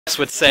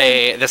would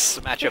say this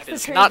matchup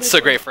is not so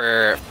great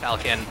for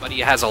Falcon, but he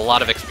has a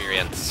lot of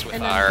experience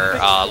with our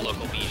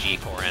local BG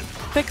Corrin.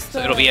 So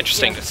it'll be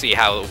interesting to see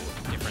how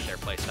different their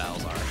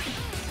playstyles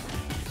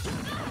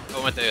are.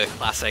 Going with the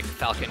classic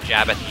Falcon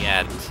jab at the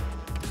end.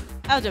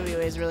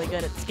 LWA is really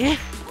good at this game.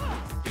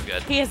 Too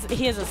good. He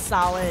has a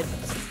solid,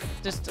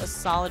 just a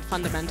solid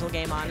fundamental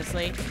game,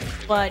 honestly.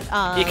 But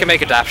he can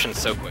make adaptations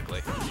so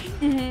quickly.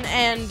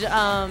 And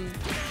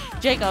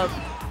Jacob,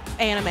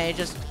 anime,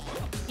 just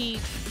he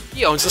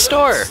owns the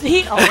store.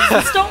 He owns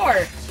the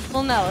store.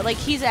 Well, no, like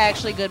he's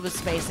actually good with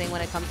spacing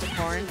when it comes to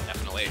Corrin.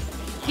 Definitely.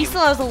 He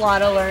still has a lot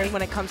to learn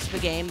when it comes to the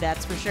game,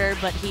 that's for sure.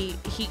 But he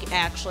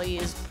actually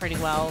is pretty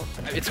well.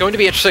 It's going to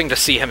be interesting to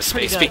see him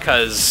space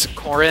because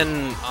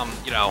Corrin,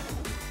 you know,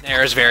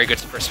 Nair is very good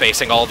for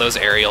spacing all those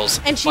aerials.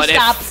 And she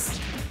stops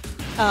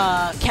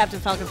Captain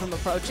Falcon from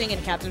approaching,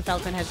 and Captain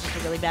Falcon has just a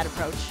really bad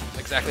approach.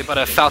 Exactly, but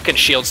if Falcon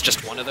shields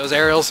just one of those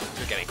aerials,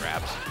 you're getting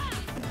grabbed.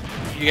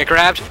 You get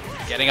grabbed,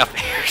 you're getting up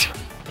aired.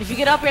 If you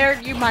get up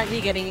aired, you might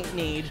be getting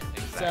kneed.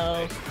 Exactly.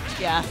 So,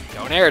 yeah.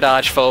 Don't air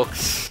dodge,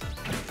 folks.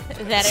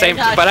 Air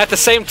dodge. But at the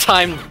same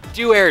time,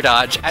 do air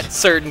dodge at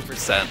certain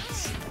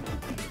percents.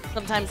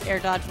 Sometimes air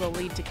dodge will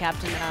lead to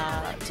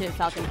to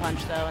Falcon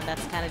Punch, though, and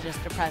that's kind of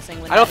just depressing.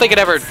 When I don't think it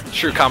ever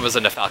true combos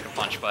into Falcon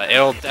Punch, but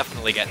it'll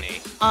definitely get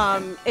knee.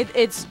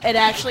 It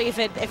actually, if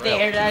they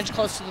air dodge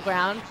close to the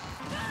ground,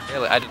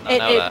 really, I did not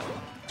know that.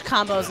 It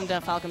combos into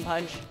Falcon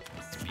Punch.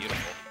 It's beautiful.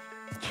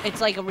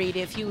 It's like a read.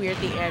 If you weird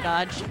the air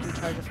dodge, you can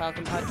charge a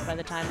Falcon Punch by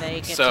the time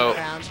they get to the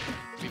ground.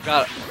 We've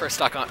got first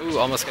stock on. Ooh,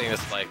 almost getting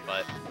this spike,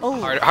 but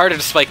harder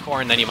to spike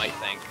Corrin than you might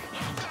think.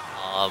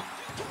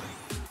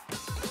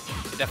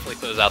 Definitely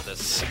close out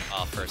this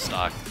first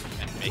stock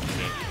and make the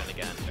game even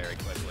again very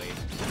quickly.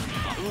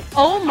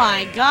 Oh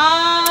my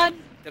god!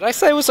 Did I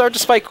say it was hard to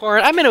spike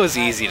Corrin? I mean, it was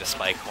easy to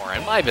spike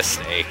Corrin. My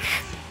mistake.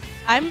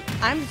 I'm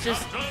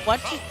just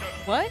what?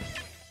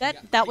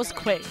 That was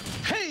quick.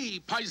 Hey,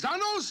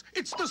 paisanos!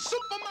 It's the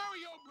Super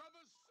Mario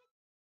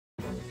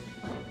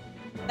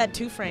Brothers. That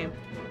 2-frame.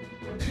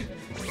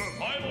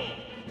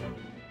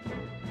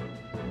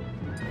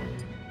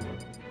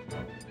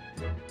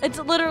 It's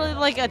literally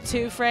like a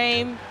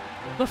 2-frame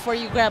before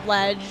you grab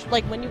ledge.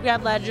 Like when you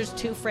grab ledge, there's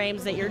 2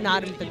 frames that you're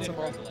not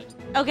invincible.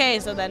 Okay,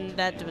 so then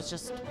that was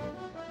just.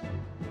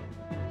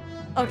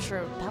 Oh,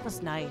 true. That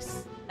was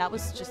nice. That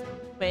was just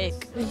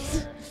quick.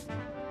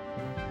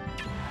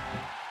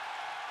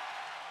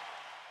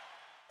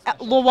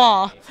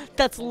 Loa.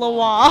 That's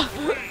Loa.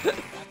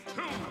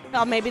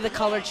 Oh, maybe the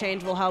color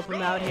change will help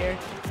him out here.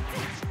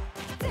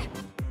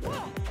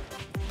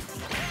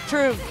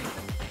 True.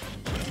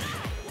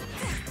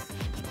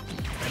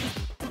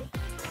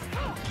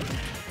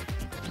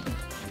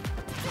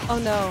 Oh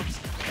no.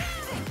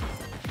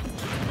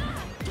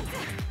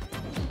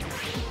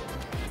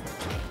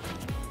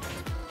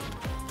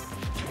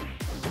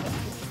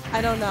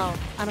 I don't know.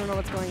 I don't know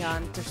what's going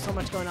on. There's so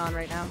much going on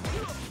right now.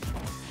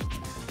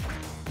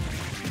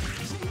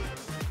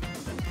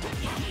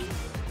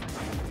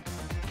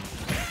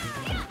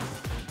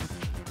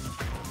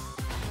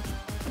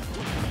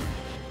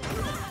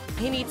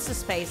 He needs to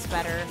space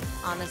better,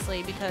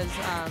 honestly, because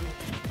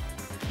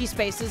he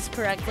spaces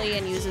correctly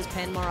and uses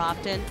pin more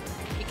often.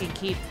 He can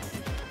keep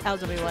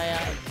LWA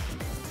up.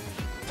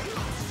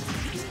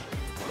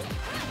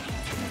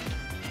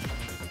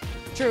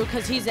 True,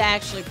 because he's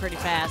actually pretty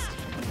fast.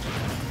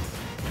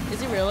 Is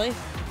he really?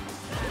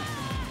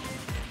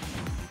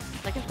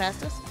 Second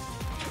fastest?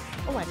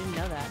 Oh, I didn't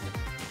know that.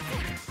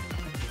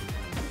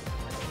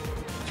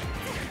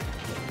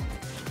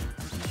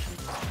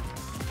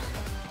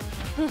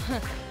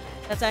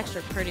 That's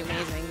actually pretty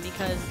amazing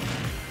because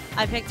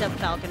I picked up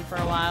Falcon for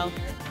a while.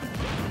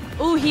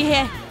 Ooh, he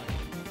hit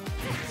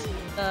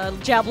the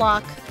jab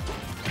lock.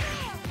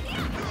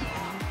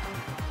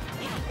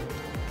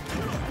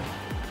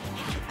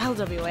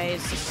 LWA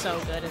is just so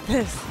good at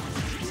this.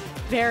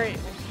 Very.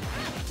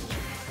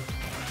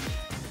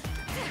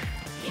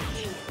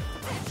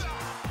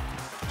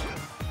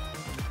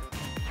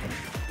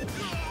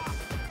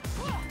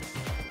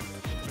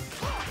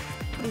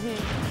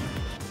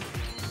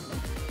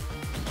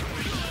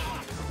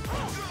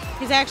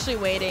 He's actually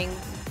waiting.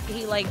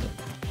 He like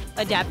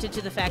adapted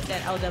to the fact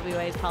that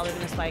LWA is probably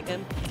gonna spike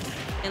him,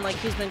 and like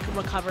he's been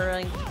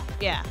recovering.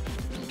 Yeah.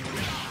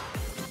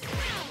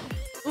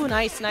 Ooh,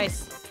 nice,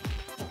 nice.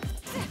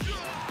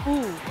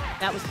 Ooh,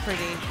 that was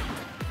pretty.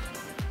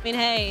 I mean,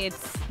 hey,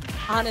 it's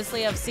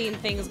honestly I've seen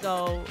things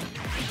go.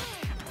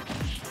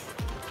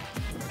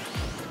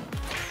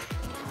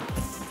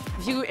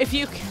 If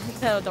you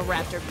the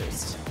Raptor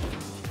boost.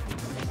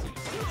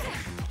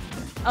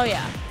 Oh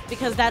yeah,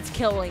 because that's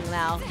killing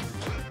now.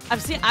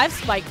 I've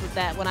spiked with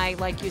that when I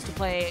like used to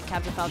play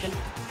Captain Falcon.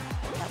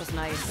 That was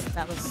nice.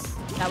 That was.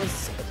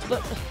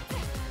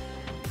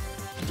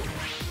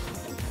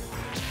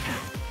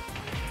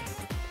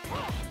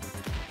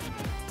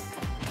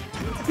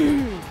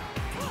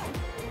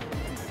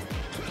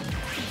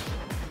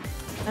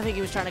 I think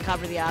he was trying to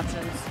cover the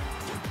options.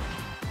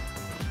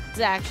 It's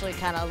actually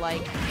kind of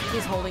like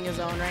he's holding his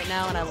own right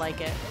now, and I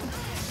like it.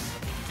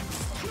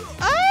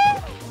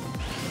 Oh!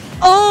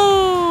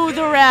 Oh,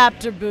 the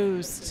Raptor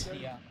boost.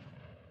 Yeah.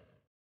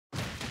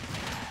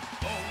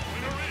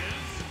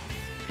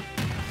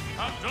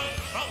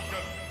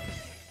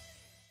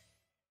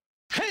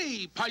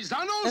 Hey,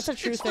 paisanos! That's a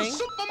true it's thing. the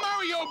Super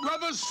Mario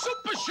Brothers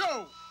Super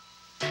Show!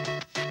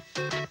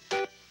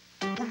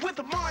 With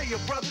the Mario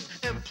Brothers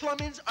and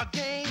plumbing's a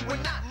game. We're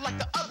not like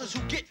the others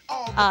who get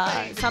all the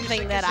fame.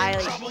 Something that I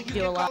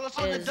do a lot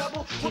is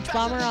Peach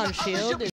Bomber on Shield